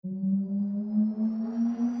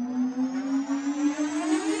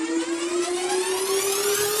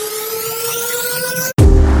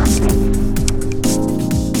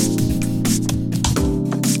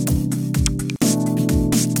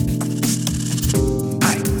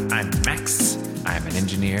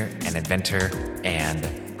engineer and inventor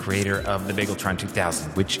and creator of the Bageltron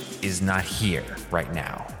 2000, which is not here right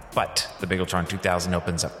now. But the Bageltron 2000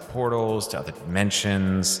 opens up portals to other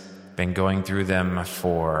dimensions. Been going through them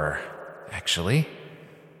for, actually,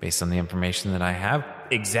 based on the information that I have,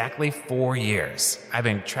 exactly 4 years. I've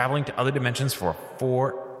been traveling to other dimensions for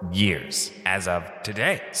 4 years as of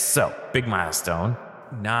today. So, big milestone.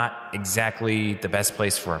 Not exactly the best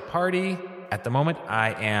place for a party. At the moment,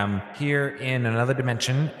 I am here in another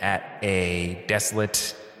dimension at a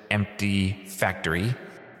desolate, empty factory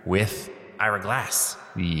with Ira Glass,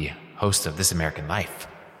 the host of This American Life.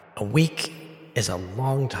 A week is a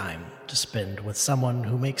long time to spend with someone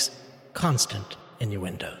who makes constant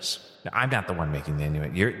innuendos. Now, I'm not the one making the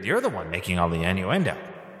innuendo. You're the one making all the innuendo.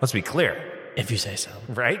 Let's be clear. If you say so.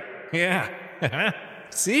 Right? Yeah.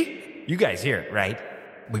 See? You guys hear it, right?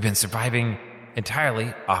 We've been surviving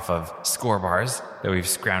entirely off of score bars that we've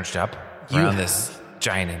scrounged up around this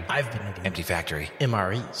giant and I've been eating empty factory.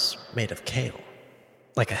 MREs made of kale.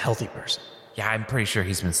 Like a healthy person. Yeah, I'm pretty sure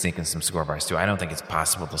he's been sneaking some score bars too. I don't think it's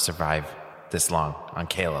possible to survive this long on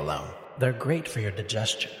kale alone. They're great for your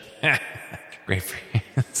digestion. Great for you.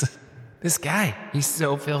 This guy, he's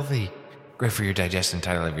so filthy. Great for your digestion,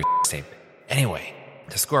 title of your tape. Anyway,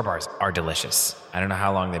 the score bars are delicious. I don't know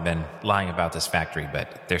how long they've been lying about this factory,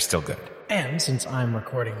 but they're still good. And since I'm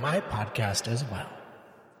recording my podcast as well,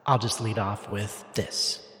 I'll just lead off with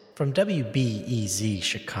this. From WBEZ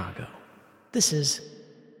Chicago, this is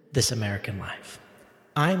This American Life.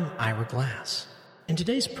 I'm Ira Glass. In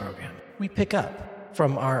today's program, we pick up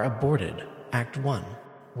from our aborted Act 1.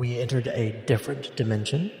 We entered a different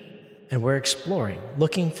dimension, and we're exploring,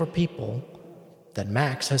 looking for people that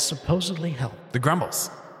Max has supposedly helped. The Grumbles.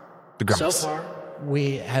 The Grumbles. So far,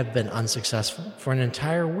 we have been unsuccessful. For an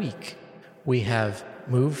entire week, we have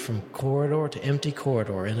moved from corridor to empty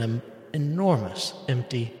corridor in an enormous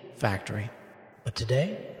empty factory. But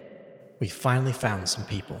today, we finally found some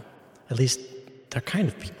people. At least, they're kind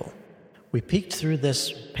of people. We peeked through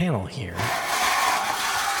this panel here,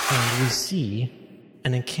 and we see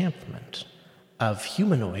an encampment of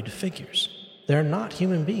humanoid figures. They're not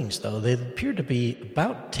human beings, though. They appear to be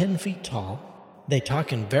about 10 feet tall. They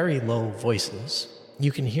talk in very low voices.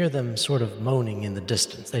 You can hear them sort of moaning in the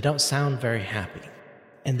distance. They don't sound very happy.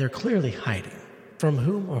 And they're clearly hiding. From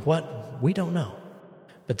whom or what, we don't know.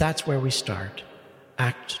 But that's where we start.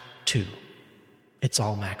 Act 2. It's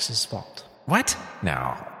all Max's fault. What?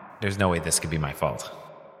 No, there's no way this could be my fault.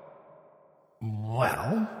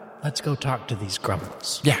 Well, let's go talk to these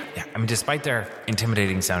Grumbles. Yeah. I mean, despite their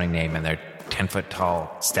intimidating sounding name and their 10-foot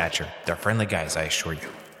tall stature, they're friendly guys, I assure you.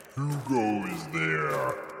 Hugo is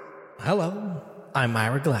there. Hello, I'm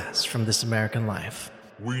Ira Glass from This American Life.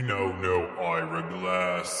 We know no Ira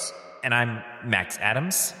Glass. And I'm Max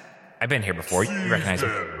Adams. I've been here before. You recognize me?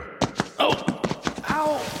 Oh!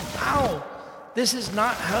 Ow! This is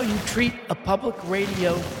not how you treat a public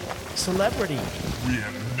radio celebrity. We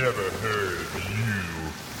have never heard of you,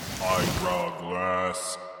 Ira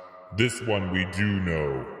Glass. This one we do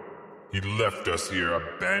know. He left us here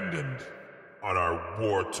abandoned on our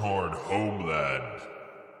war-torn homeland.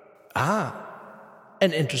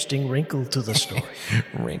 An interesting wrinkle to the story.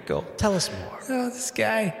 Wrinkle. Tell us more. Oh, this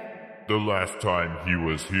guy. The last time he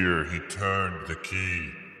was here, he turned the key,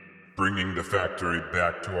 bringing the factory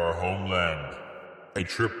back to our homeland. A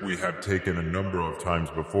trip we have taken a number of times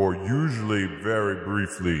before, usually very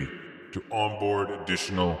briefly, to onboard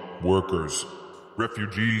additional workers,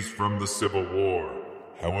 refugees from the Civil War.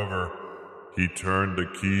 However, he turned the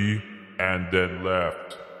key and then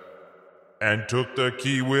left, and took the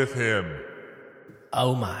key with him.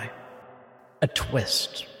 Oh my. A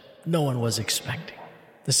twist no one was expecting.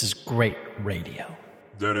 This is great radio.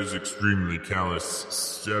 That is extremely callous.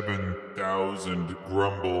 7,000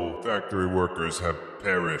 Grumble factory workers have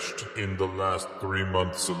perished in the last 3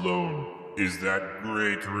 months alone. Is that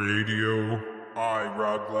great radio,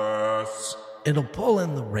 Ira Glass? It'll pull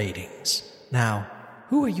in the ratings. Now,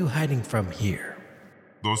 who are you hiding from here?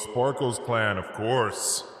 The Sparkles clan, of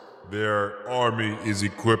course. Their army is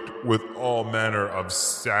equipped with all manner of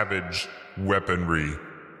savage weaponry.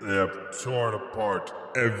 They have torn apart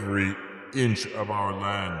every inch of our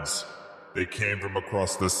lands. They came from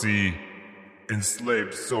across the sea,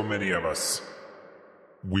 enslaved so many of us.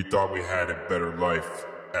 We thought we had a better life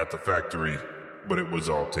at the factory, but it was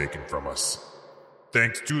all taken from us.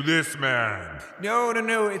 Thanks to this man. No.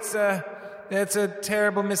 That's a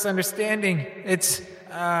terrible misunderstanding. It's,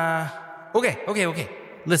 Okay.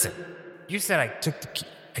 Listen, you said I took the key.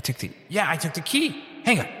 I took the key.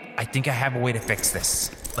 Hang on. I think I have a way to fix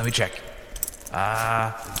this. Let me check.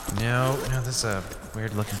 No, this is a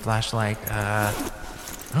weird looking flashlight.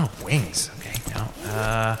 Oh, wings. Okay,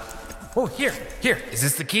 now, oh, here. Is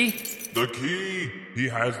this the key? The key! He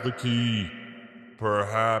has the key.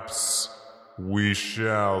 Perhaps we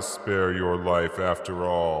shall spare your life after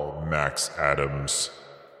all, Max Adams.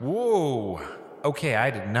 Whoa. Okay,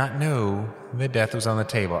 I did not know that death was on the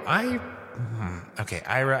table. Okay,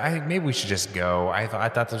 Ira, maybe we should just go. I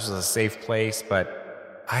thought this was a safe place,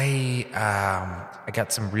 but I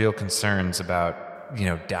got some real concerns about,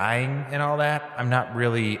 dying and all that. I'm not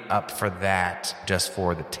really up for that just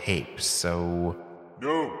for the tape, so...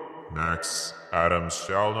 No, Max Adams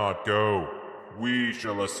shall not go. We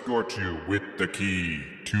shall escort you with the key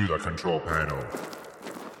to the control panel.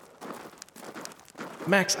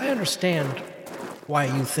 Max, I understand why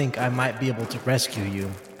you think I might be able to rescue you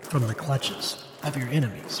from the clutches of your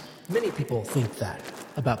enemies. Many people think that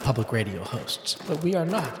about public radio hosts, but we are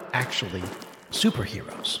not actually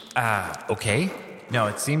superheroes. Okay. No,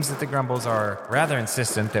 it seems that the Grumbles are rather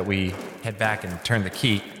insistent that we head back and turn the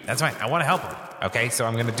key. That's fine. I want to help them. Okay, so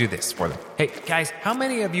I'm going to do this for them. Hey, guys, how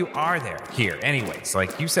many of you are there here anyways?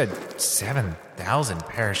 Like, you said 7,000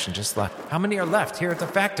 perished and just left. How many are left here at the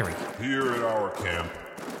factory? Here at our camp,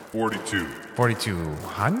 42.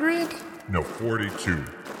 4,200? No, 42.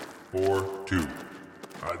 42.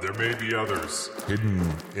 There may be others hidden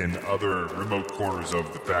in other remote corners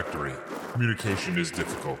of the factory. Communication is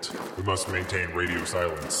difficult. We must maintain radio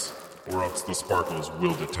silence, or else the sparkles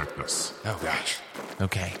will detect us. Oh, gosh.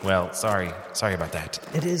 Okay, well, sorry about that.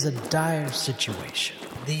 It is a dire situation.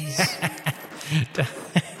 These...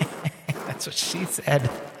 That's what she said.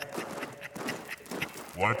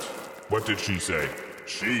 What? What did she say?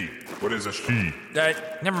 She? What is a she?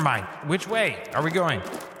 Never mind. Which way are we going?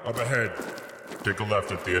 Up ahead. Take a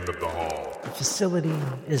left at the end of the hall. The facility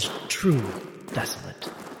is truly desolate.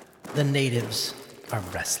 The natives are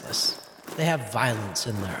restless. They have violence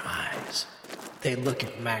in their eyes. They look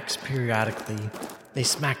at Max periodically. They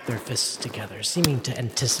smack their fists together, seeming to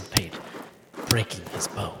anticipate breaking his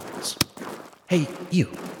bones. Hey, you.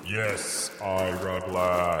 Yes, Ira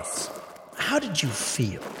Glass. How did you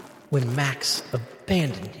feel when Max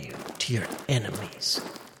abandoned you to your enemies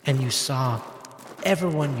and you saw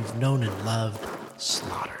everyone you've known and loved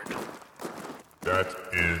slaughtered? That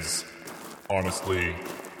is, honestly,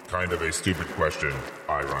 kind of a stupid question,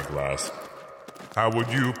 Ira Glass. How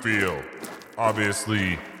would you feel?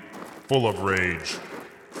 Obviously, full of rage,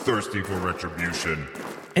 thirsty for retribution.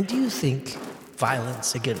 And do you think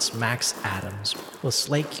violence against Max Adams will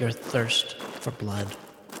slake your thirst for blood?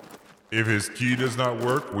 If his key does not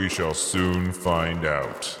work, we shall soon find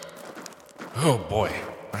out. Oh, boy.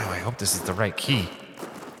 Wow, I hope this is the right key.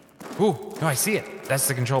 Ooh, no, I see it. That's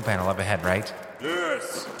the control panel up ahead, right?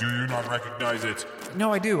 Yes! Do you not recognize it?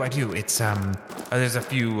 No, I do. It's, there's a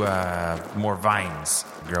few, more vines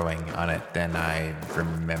growing on it than I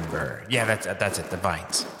remember. Yeah, that's it, the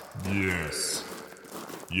vines. Yes.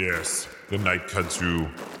 Yes, the Night Kudzu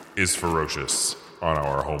is ferocious on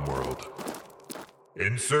our homeworld.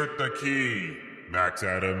 Insert the key, Max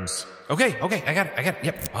Adams. Okay, I got it,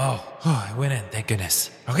 yep. Oh, I went in, thank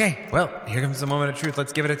goodness. Okay, well, here comes the moment of truth.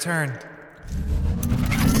 Let's give it a turn.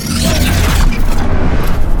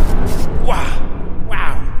 Wow.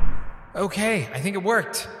 Okay, I think it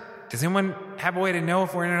worked. Does anyone have a way to know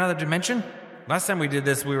if we're in another dimension? Last time we did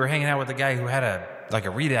this, we were hanging out with a guy who had a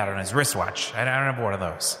readout on his wristwatch. I don't have one of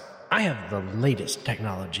those. I have the latest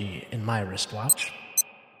technology in my wristwatch.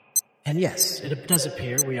 And yes, it does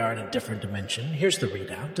appear we are in a different dimension. Here's the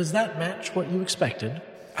readout. Does that match what you expected?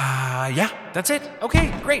 Yeah, that's it.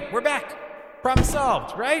 Okay, great, we're back. Problem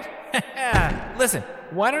solved, right? Listen,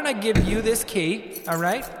 why don't I give you this key, all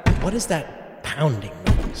right? What is that pounding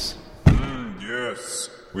noise? Yes,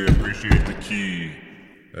 we appreciate the key.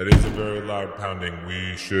 That is a very loud pounding.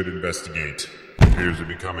 We should investigate. Appears to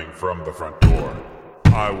be coming from the front door.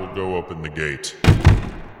 I will go open the gate.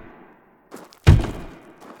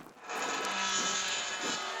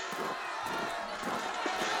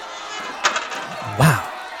 Wow.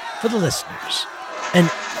 For the listeners, an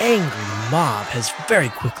angry mob has very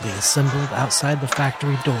quickly assembled outside the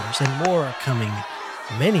factory doors, and more are coming.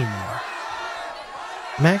 Many more.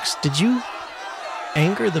 Max, did you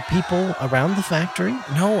anger the people around the factory?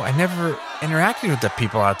 No, I never interacted with the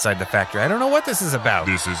people outside the factory. I don't know what this is about.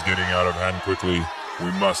 This is getting out of hand quickly.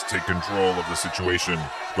 We must take control of the situation.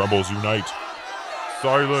 Grumbles unite.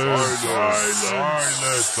 Silence!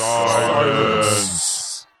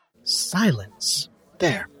 Silence! Silence.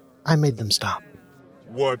 There. I made them stop.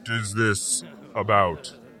 What is this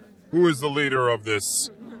about? Who is the leader of this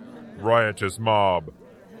riotous mob?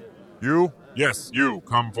 You? Yes, you.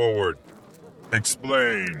 Come forward.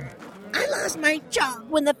 Explain. I lost my job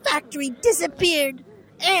when the factory disappeared,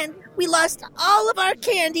 And we lost all of our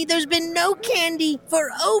candy. There's been no candy for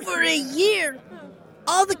over a year.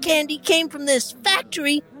 All the candy came from this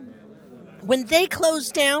factory. When they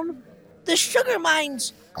closed down, the sugar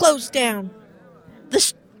mines closed down.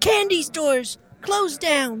 The candy stores closed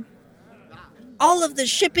down. All of the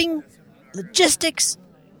shipping, logistics,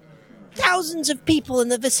 thousands of people in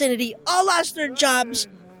the vicinity all lost their jobs.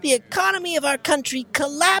 The economy of our country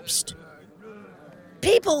collapsed.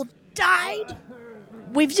 People died.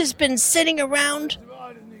 We've just been sitting around,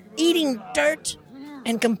 eating dirt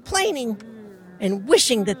and complaining and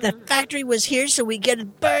wishing that the factory was here so we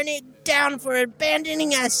could burn it down for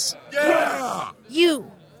abandoning us. Yeah!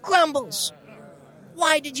 You, Grumbles,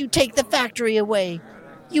 why did you take the factory away?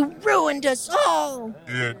 You ruined us all.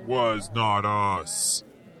 It was not us.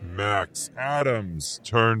 Max Adams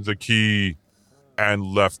turned the key and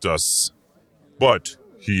left us. But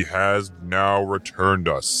he has now returned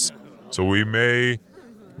us, so we may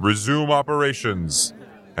resume operations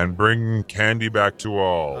and bring candy back to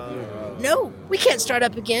all. No, we can't start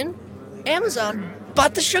up again. Amazon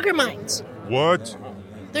bought the sugar mines. What?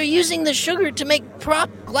 They're using the sugar to make prop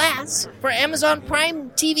glass for Amazon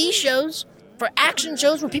Prime TV shows, for action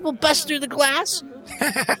shows where people bust through the glass.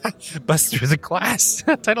 Bust through the glass.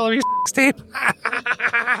 Title of your tape.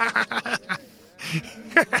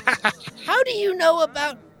 How do you know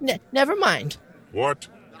about... never mind. What?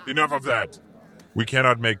 Enough of that. We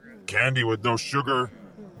cannot make candy with no sugar.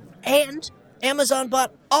 And Amazon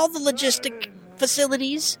bought all the logistic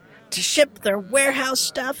facilities to ship their warehouse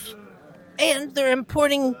stuff. And they're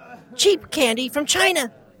importing cheap candy from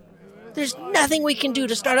China. There's nothing we can do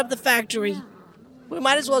to start up the factory. We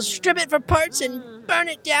might as well strip it for parts and burn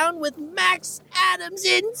it down with Max Adams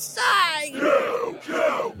inside.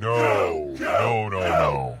 No.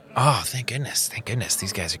 Oh, thank goodness. Thank goodness.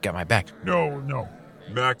 These guys have got my back. No.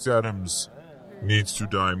 Max Adams needs to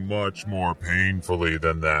die much more painfully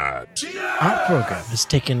than that. Our program has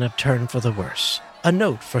taken a turn for the worse. A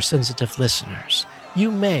note for sensitive listeners.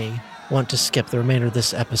 You may want to skip the remainder of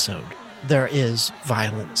this episode. There is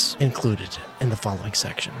violence included in the following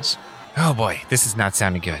sections. Oh boy, this is not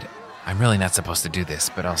sounding good. I'm really not supposed to do this,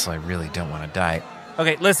 but also I really don't want to die.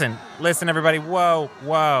 Okay, listen, everybody. Whoa.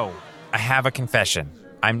 I have a confession.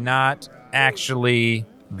 I'm not actually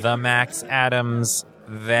the Max Adams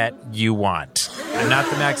that you want. I'm not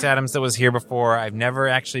the Max Adams that was here before. I've never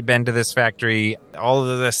actually been to this factory. All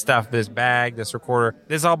of this stuff, this bag, this recorder,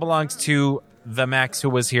 this all belongs to the Max who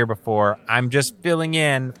was here before. I'm just filling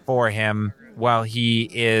in for him while he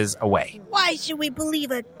is away. Why should we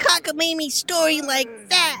believe a cockamamie story like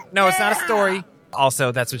that? No, it's not a story.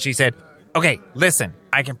 Also, that's what she said. Okay, listen,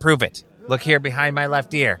 I can prove it. Look here behind my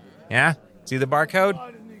left ear. Yeah? See the barcode?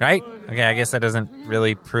 Right? Okay, I guess that doesn't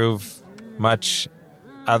really prove much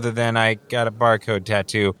other than I got a barcode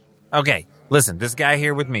tattoo. Okay, listen, this guy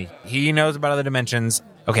here with me, he knows about other dimensions.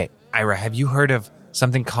 Okay, Ira, have you heard of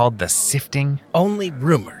something called the sifting? Only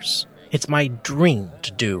rumors. It's my dream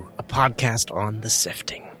to do a podcast on the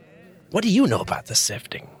sifting. What do you know about the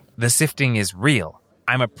sifting? The sifting is real.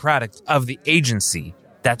 I'm a product of the agency.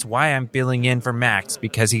 That's why I'm filling in for Max,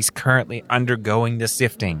 because he's currently undergoing the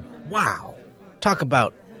sifting. Wow. Talk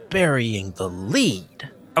about burying the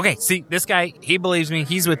lead. Okay, see, this guy, he believes me.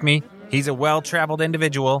 He's with me. He's a well-traveled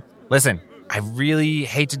individual. Listen, I really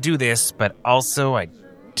hate to do this, but also I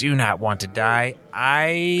do not want to die.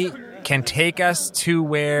 I can take us to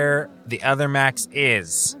where the other Max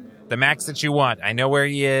is. The Max that you want. I know where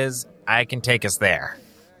he is. I can take us there.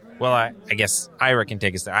 Well, I guess Ira can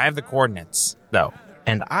take us there. I have the coordinates, though.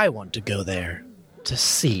 And I want to go there to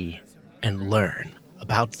see and learn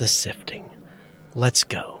about the sifting. Let's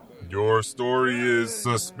go. Your story is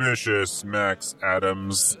suspicious, Max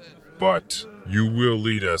Adams, but you will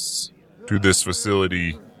lead us to this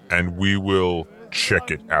facility and we will check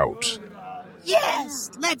it out. Yes,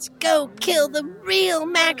 let's go kill the real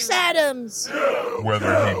Max Adams.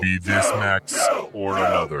 Whether he be this Max or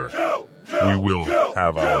another, we will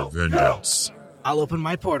have our vengeance. I'll open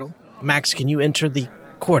my portal. Max, can you enter the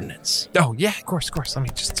coordinates? Oh, yeah, of course. Let me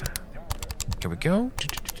just... Here we go.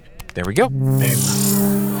 There we go.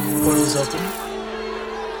 Portal's open.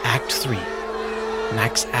 Act 3.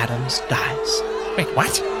 Max Adams dies. Wait,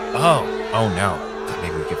 what? Oh no. Thought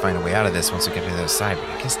maybe we could find a way out of this once we get to the other side, but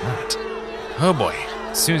I guess not. Oh boy.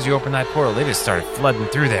 As soon as you open that portal, they just started flooding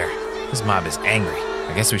through there. This mob is angry.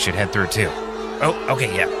 I guess we should head through too. Oh,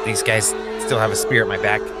 okay, yeah. These guys still have a spear at my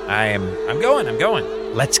back. I'm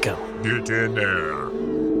going. Let's go. Get in there.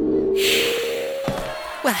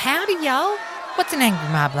 Well, howdy, y'all. What's an angry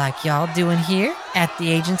mob like y'all doing here at the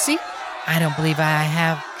agency? I don't believe I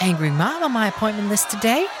have angry mob on my appointment list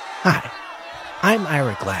today. Hi. I'm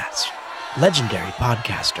Ira Glass, legendary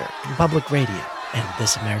podcaster from Public Radio and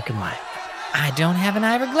This American Life. I don't have an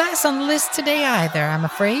Ira Glass on the list today either, I'm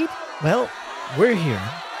afraid. Well, we're here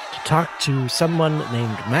to talk to someone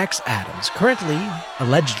named Max Adams, currently,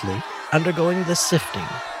 allegedly, undergoing the sifting.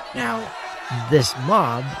 Now, this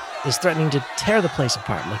mob is threatening to tear the place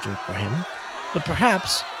apart looking for him, but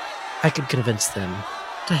perhaps I could convince them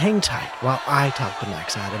to hang tight while I talk to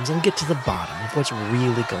Max Adams and get to the bottom of what's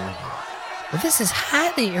really going on. Well, this is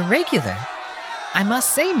highly irregular, I must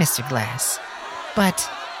say, Mr. Glass.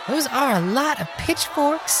 But those are a lot of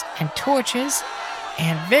pitchforks and torches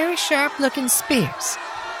and very sharp-looking spears.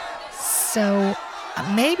 So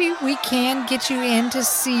maybe we can get you in to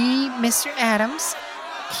see Mr. Adams.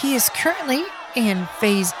 He is currently in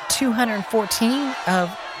phase 214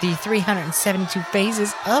 of the 372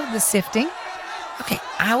 phases of the sifting. Okay,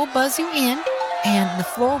 I will buzz you in, and the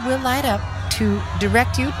floor will light up to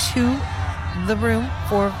direct you to the room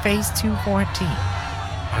for phase 214.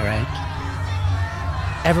 All right.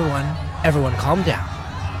 Everyone calm down.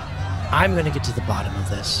 I'm going to get to the bottom of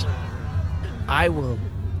this. I will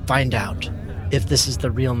find out if this is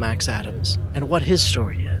the real Max Adams and what his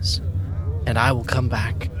story is. And I will come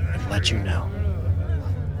back and let you know.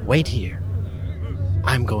 Wait here.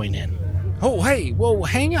 I'm going in. Oh, hey, whoa,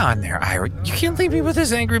 hang on there, Ira. You can't leave me with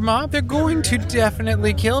this angry mob. They're going to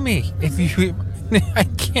definitely kill me if you... I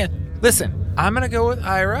can't. Listen, I'm going to go with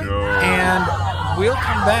Ira, and we'll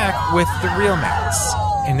come back with the real Max.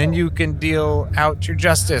 And then you can deal out your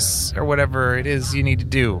justice or whatever it is you need to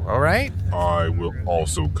do, all right? I will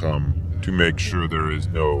also come to make sure there is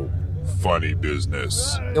no funny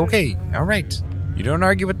business. Okay, all right. You don't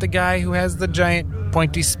argue with the guy who has the giant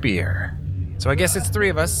pointy spear. So I guess it's three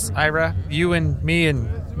of us, Ira, you and me and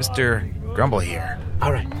Mr. Grumble here.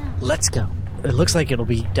 All right, let's go. It looks like it'll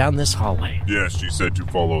be down this hallway. Yes, she said to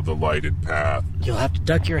follow the lighted path. You'll have to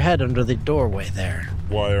duck your head under the doorway there.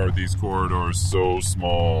 Why are these corridors so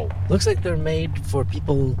small? Looks like they're made for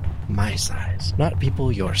people my size, not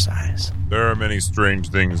people your size. There are many strange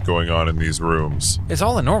things going on in these rooms. It's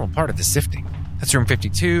all a normal part of the sifting. That's room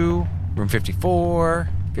 52, room 54,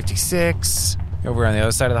 56. Over on the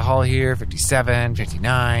other side of the hall here, 57,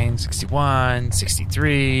 59, 61,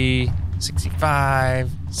 63, 65,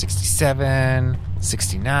 67,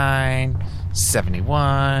 69,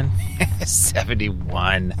 71,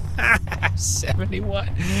 71, 71.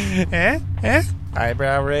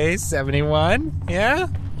 Eyebrow raise, 71. Yeah?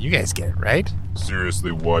 You guys get it, right?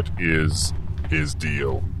 Seriously, what is his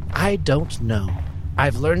deal? I don't know.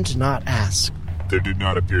 I've learned to not ask. There did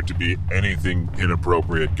not appear to be anything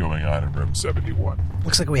inappropriate going on in room 71.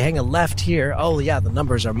 Looks like we hang a left here. Oh, yeah, the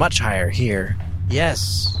numbers are much higher here.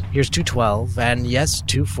 Yes, here's 212, and yes,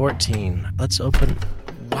 214. Let's open.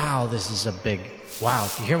 Wow, this is a big... Wow,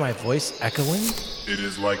 can you hear my voice echoing? It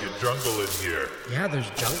is like a jungle in here. Yeah, there's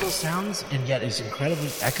jungle sounds, and yet it's incredibly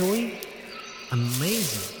echoey.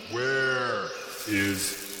 Amazing. Where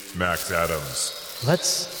is Max Adams?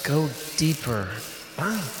 Let's go deeper.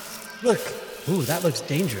 Ah, look. Ooh, that looks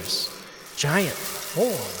dangerous. Giant hole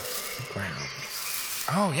in the ground.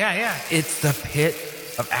 Oh, yeah. It's the pit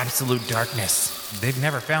of absolute darkness. They've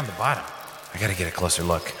never found the bottom. I gotta get a closer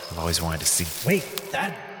look. I've always wanted to see. Wait,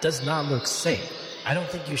 that does not look safe. I don't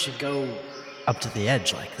think you should go up to the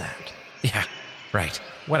edge like that. Yeah, right.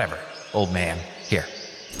 Whatever, old man. Here,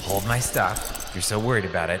 hold my stuff. If you're so worried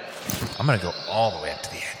about it, I'm gonna go all the way up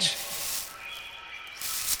to the edge.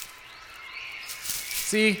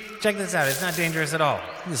 See? Check this out. It's not dangerous at all.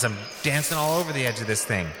 I'm dancing all over the edge of this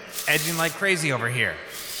thing. Edging like crazy over here.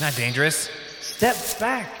 Not dangerous. Step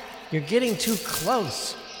back. You're getting too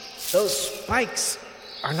close. Those spikes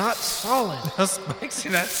are not solid. Those spikes are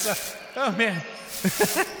not solid. Oh, man.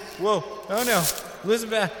 Whoa. Oh, no.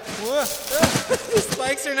 Elizabeth. Whoa. Oh. These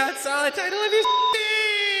spikes are not solid. I don't understand.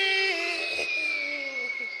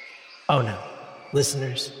 Oh, no.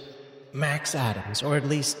 Listeners, Max Adams, or at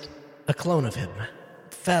least a clone of him,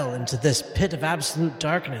 fell into this pit of absolute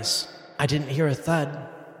darkness. I didn't hear a thud.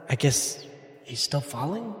 I guess he's still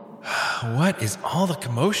falling? What is all the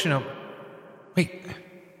commotion of... Wait,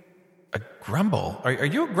 a grumble? Are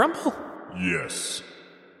you a grumble? Yes.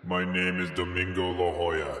 My name is Domingo La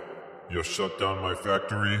Jolla. You'll shut down my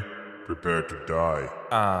factory? Prepare to die.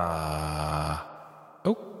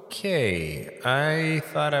 Okay. I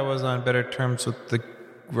thought I was on better terms with the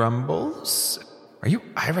grumbles. Are you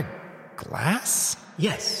Ira Glass?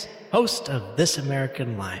 Yes, host of This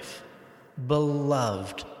American Life.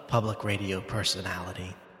 Beloved public radio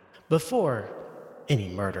personality. Before any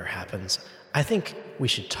murder happens, I think we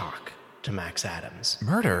should talk to Max Adams.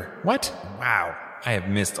 Murder? What? Wow. I have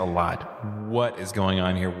missed a lot. What is going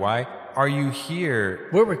on here? Why are you here?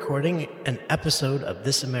 We're recording an episode of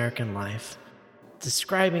This American Life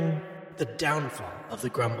describing the downfall of the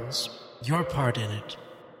Grumbles, your part in it,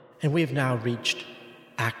 and we've now reached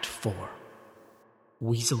Act 4,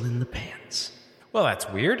 Weasel in the Pants. Well, that's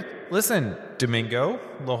weird. Listen, Domingo,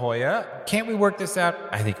 La Jolla, can't we work this out?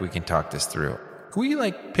 I think we can talk this through. Can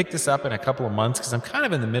we, pick this up in a couple of months? Because I'm kind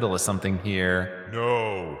of in the middle of something here.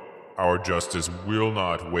 No, our justice will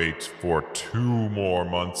not wait for 2 more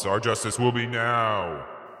months. Our justice will be now.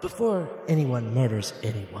 Before anyone murders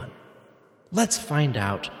anyone, let's find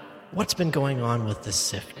out what's been going on with the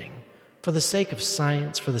sifting. For the sake of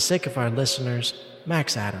science, for the sake of our listeners,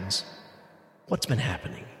 Max Adams, what's been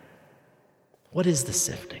happening? What is the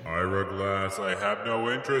sifting? Ira Glass, I have no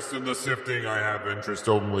interest in the sifting. I have interest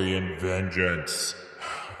only in vengeance.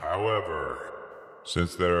 However,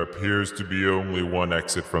 since there appears to be only one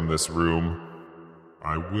exit from this room,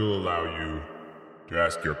 I will allow you to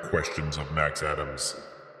ask your questions of Max Adams,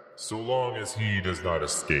 so long as he does not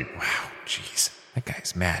escape. Wow, jeez. That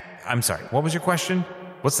guy's mad. I'm sorry, what was your question?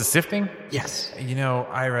 What's the sifting? Yes.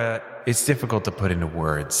 Ira, it's difficult to put into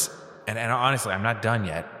words. And honestly, I'm not done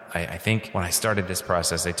yet. I think when I started this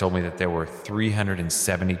process, they told me that there were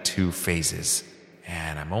 372 phases.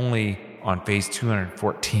 And I'm only on phase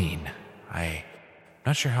 214. I'm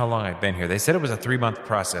not sure how long I've been here. They said it was a 3-month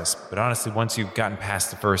process. But honestly, once you've gotten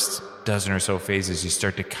past the first dozen or so phases, you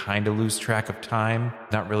start to kind of lose track of time.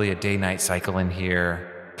 Not really a day-night cycle in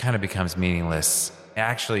here. Kind of becomes meaningless.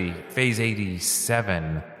 Actually, phase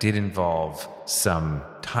 87 did involve some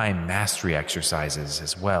time mastery exercises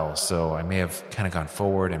as well, so I may have kind of gone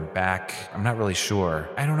forward and back. I'm not really sure.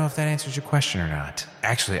 I don't know if that answers your question or not.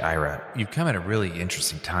 Actually, Ira, you've come at a really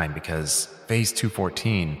interesting time because phase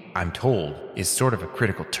 214, I'm told, is sort of a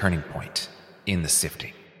critical turning point in the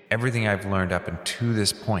sifting. Everything I've learned up until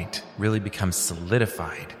this point really becomes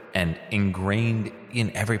solidified and ingrained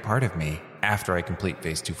in every part of me after I complete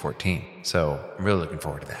phase 214. So I'm really looking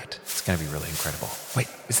forward to that. It's going to be really incredible. Wait,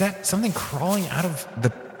 is that something crawling out of the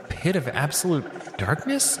pit of absolute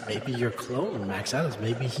darkness? Maybe your clone, Max Adams,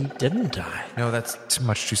 maybe he didn't die. No, that's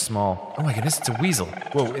too small. Oh my goodness, it's a weasel.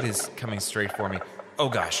 Whoa, it is coming straight for me. Oh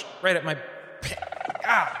gosh, right at my...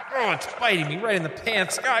 it's biting me right in the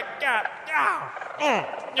pants. I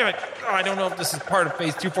don't know if this is part of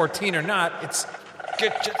phase 214 or not. It's...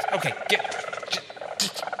 Okay.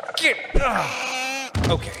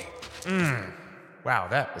 Wow,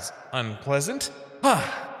 that was unpleasant.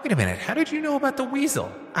 Wait a minute, how did you know about the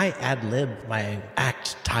weasel? I ad-lib my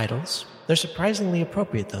act titles. They're surprisingly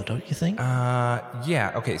appropriate, though, don't you think?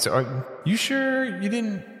 Yeah, okay, so are you sure you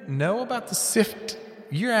didn't know about the sift?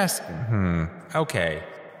 You're asking... Okay,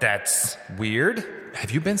 that's weird.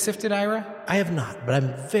 Have you been sifted, Ira? I have not, but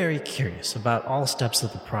I'm very curious about all steps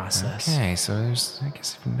of the process. Okay, so I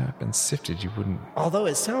guess if you've not been sifted, you wouldn't... Although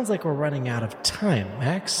it sounds like we're running out of time,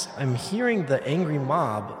 Max. I'm hearing the angry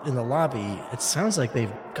mob in the lobby. It sounds like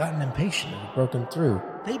they've gotten impatient and broken through.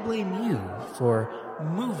 They blame you for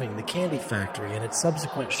moving the candy factory and its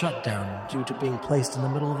subsequent shutdown due to being placed in the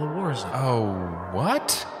middle of a war zone. Oh,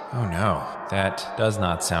 what? Oh no, that does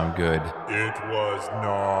not sound good. It was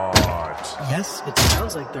not. Yes, it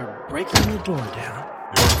sounds like they're breaking the door down.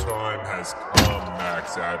 Your time has come,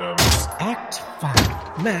 Max Adams. Act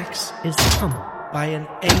 5. Max is pummeled by an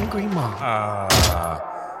angry mob.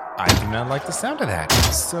 I do not like the sound of that.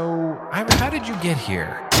 So, Ira, how did you get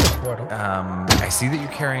here? Portal. I see that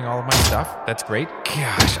you're carrying all of my stuff. That's great.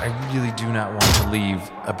 Gosh, I really do not want to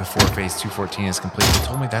leave before phase 214 is complete. They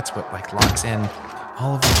told me that's what locks in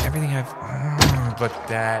all of everything I've... But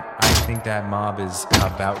I think that mob is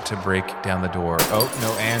about to break down the door. Oh,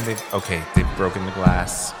 no, and they've broken the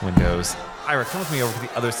glass windows. Ira, come with me over to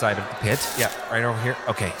the other side of the pit. Yeah, right over here.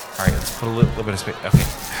 Okay, all right, let's put a little bit of space. Okay,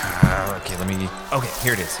 okay,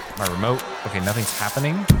 here it is. My remote. Okay, nothing's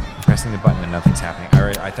happening. I'm pressing the button and nothing's happening. All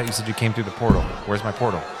right, I thought you said you came through the portal. Where's my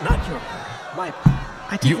portal? Not your portal, my portal.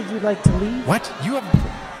 I think that you'd like to leave? What?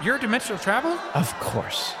 You're a dimensional traveler? Of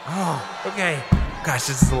course. Oh, okay. Gosh,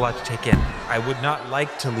 this is a lot to take in. I would not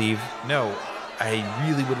like to leave. No, I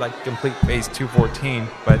really would like to complete phase 214,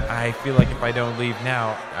 but I feel like if I don't leave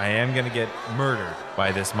now, I am going to get murdered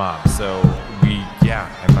by this mob. So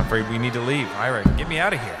I'm afraid we need to leave. Ira, get me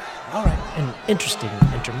out of here. All right, an interesting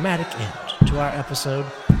and dramatic end to our episode.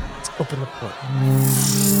 Let's open the portal.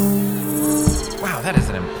 Wow, that is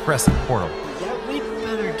an impressive portal. Yeah, we'd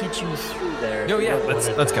better get you through there. No, yeah,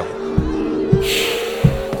 let's go.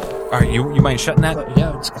 All right, you mind shutting that?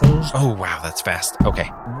 Yeah, it's closed. Oh, wow, that's fast. Okay.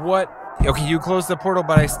 What? Okay, you closed the portal,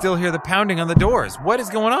 but I still hear the pounding on the doors. What is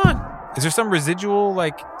going on? Is there some residual,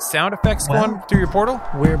 like, sound effects Well- going through your portal?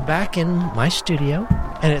 We're back in my studio,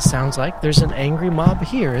 and it sounds like there's an angry mob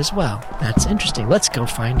here as well. That's interesting. Let's go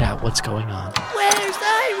find out what's going on. Where's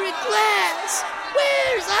Ira Glass?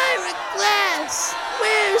 Where's Ira Glass?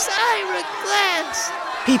 Where's Ira Glass?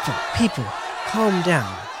 People, calm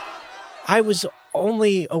down. I was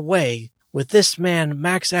only away with this man,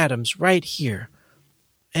 Max Adams, right here.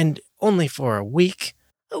 And only for a week.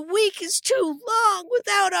 A week is too long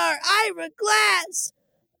without our Ira Glass.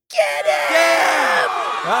 Get him!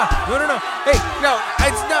 No. Hey, no,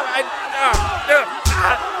 it's not.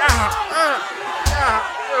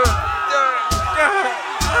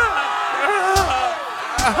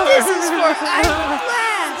 This is for Ira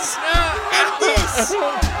Glass. And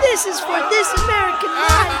this is for This American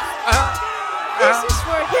Life. This is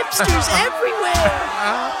for hipsters everywhere.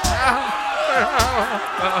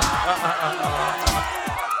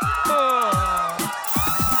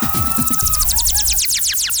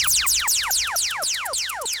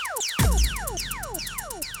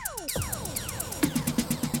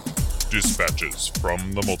 Dispatches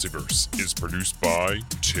from the Multiverse is produced by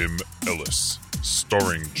Tim Ellis,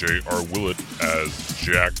 starring J.R. Willett as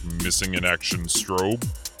Jack Missing in Action Strobe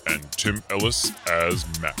and Tim Ellis as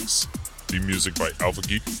Max. The music by Alpha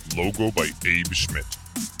Geek, logo by Abe Schmidt.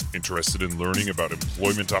 Interested in learning about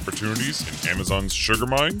employment opportunities in Amazon's sugar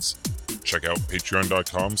mines? Check out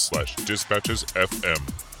patreon.com/dispatchesfm,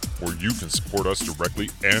 where you can support us directly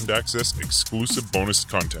and access exclusive bonus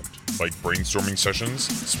content like brainstorming sessions,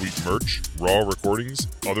 sweet merch, raw recordings,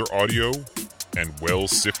 other audio, and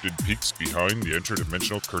well-sifted peeks behind the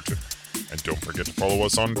interdimensional curtain. And don't forget to follow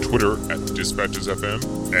us on Twitter at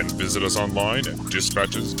DispatchesFM and visit us online at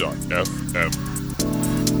dispatches.fm.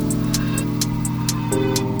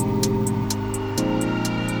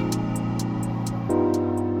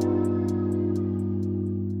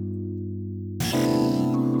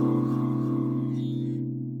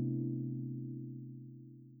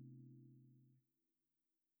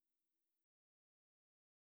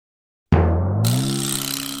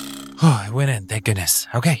 Oh, I went in. Thank goodness.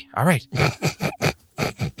 Okay. All right.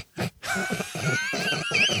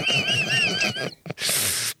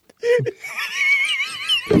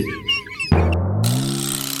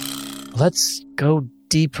 Let's go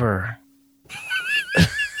deeper.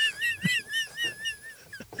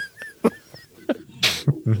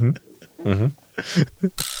 Mm-hmm.